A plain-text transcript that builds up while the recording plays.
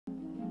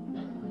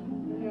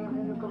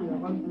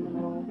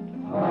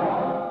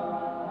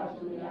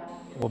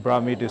What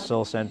brought me to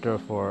SoulCentro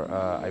for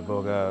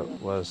Iboga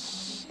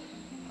was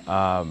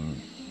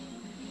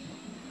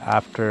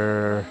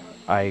after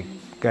I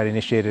got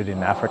initiated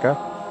in Africa,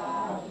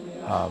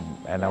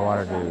 and I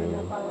wanted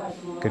to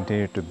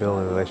continue to build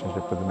a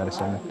relationship with the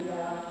medicine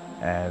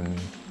and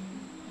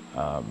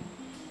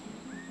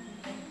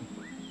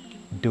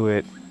do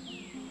it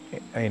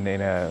in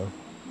a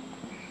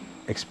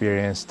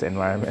experienced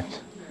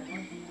environment,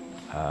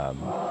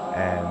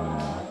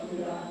 and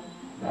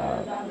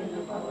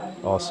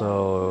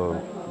also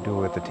do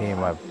with the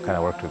team I've kind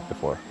of worked with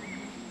before.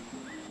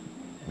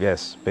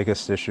 Yes,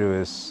 biggest issue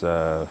is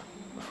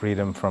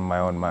freedom from my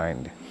own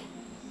mind.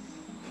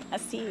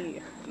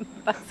 Así,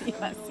 así,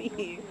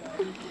 así.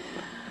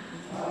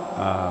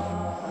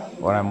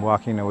 What I'm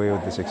walking away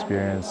with this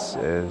experience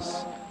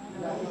is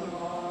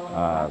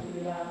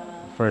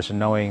first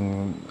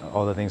knowing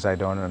all the things I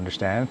don't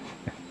understand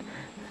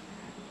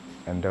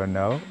and don't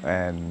know,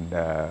 and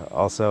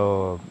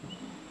also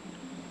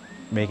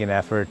make an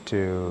effort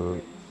to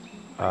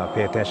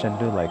pay attention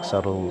to like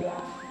subtle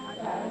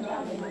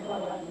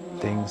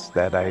things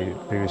that I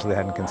previously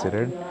hadn't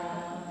considered.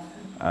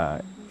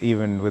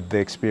 Even with the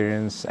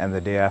experience and the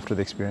day after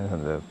the experience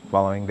and the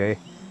following day,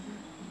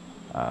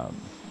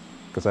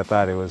 because I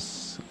thought it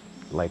was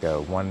like a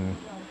one.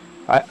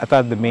 I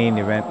thought the main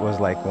event was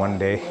like one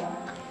day.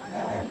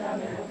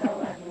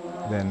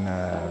 Then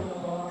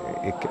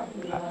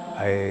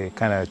I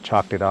kind of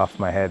chalked it off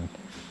my head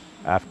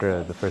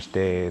after the first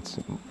day. It's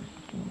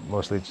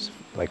mostly just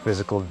like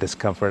physical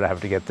discomfort I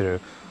have to get through.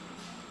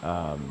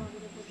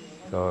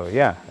 So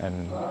yeah,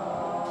 and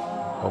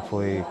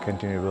hopefully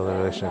continue to build a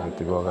relationship with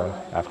Iboga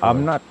afterwards.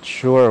 I'm not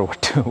sure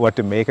what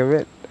to make of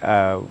it,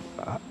 how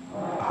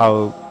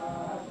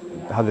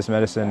this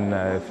medicine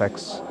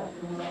affects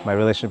my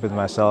relationship with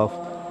myself.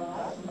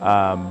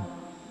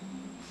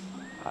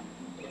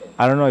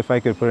 I don't know if I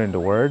could put it into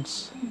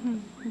words.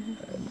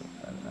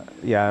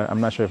 Yeah, I'm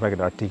not sure if I could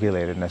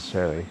articulate it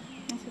necessarily,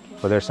 That's okay.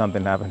 but there's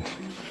something happened.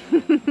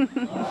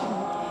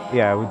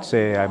 Yeah, I would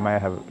say I might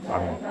have,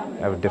 I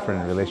have a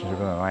different relationship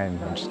with my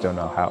mind. I just don't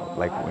know how,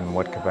 like in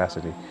what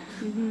capacity.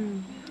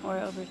 Or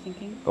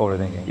overthinking.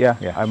 Overthinking. Yeah,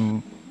 yeah.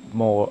 I'm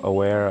more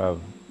aware of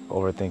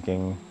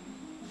overthinking,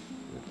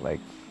 like,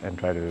 and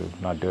try to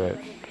not do it.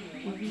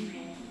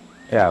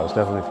 Yeah, I was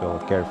definitely feel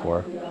cared for.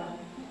 It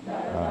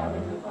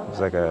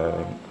was like a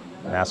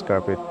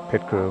NASCAR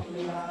pit crew.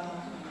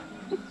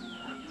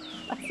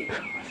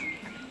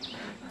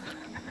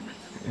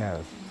 Yeah,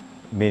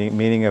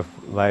 meaning of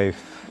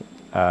life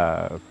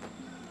now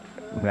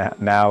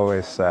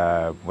is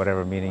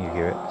whatever meaning you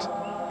give it.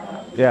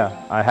 Yeah,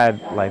 I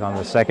had like on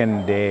the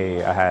second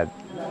day I had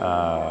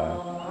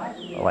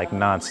like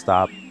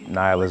nonstop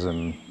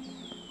nihilism,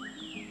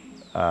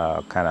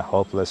 kind of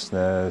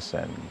hopelessness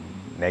and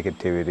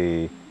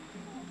negativity,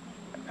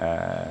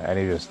 and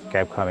it just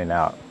kept coming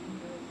out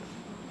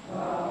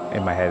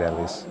in my head at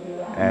least,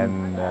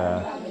 and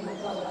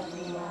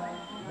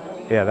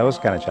yeah, that was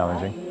kind of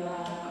challenging. Of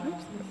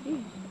course, I see.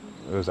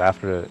 It was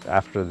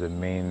after the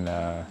main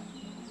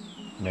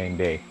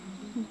day.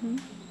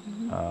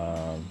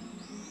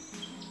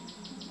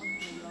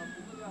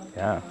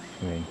 Yeah,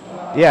 I mean,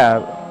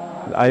 yeah,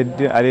 I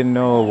didn't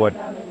know what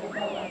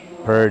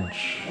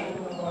purge.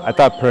 I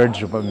thought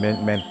purge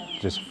meant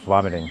just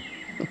vomiting.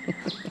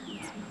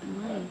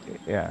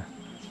 Yeah.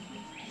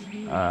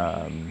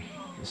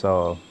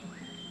 So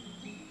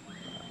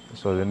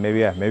then maybe,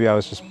 yeah, maybe I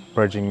was just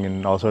purging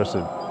in all sorts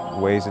of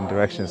ways and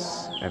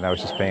directions, and I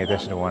was just paying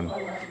attention to one.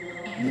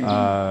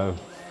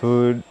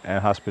 Food and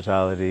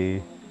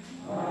hospitality,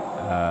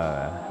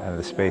 and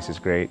the space is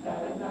great.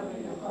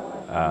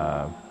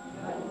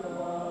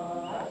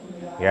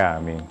 Yeah,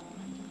 I mean,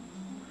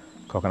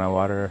 coconut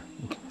water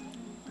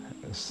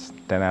is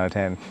 10 out of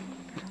 10.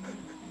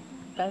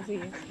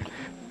 Buzzy.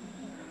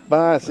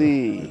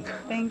 Bossy.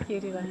 Thank you,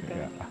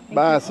 Dilanka.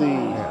 Bossy.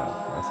 Yeah,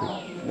 that's it.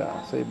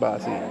 No, say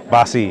bossy.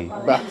 Bossy.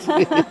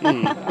 Bossy.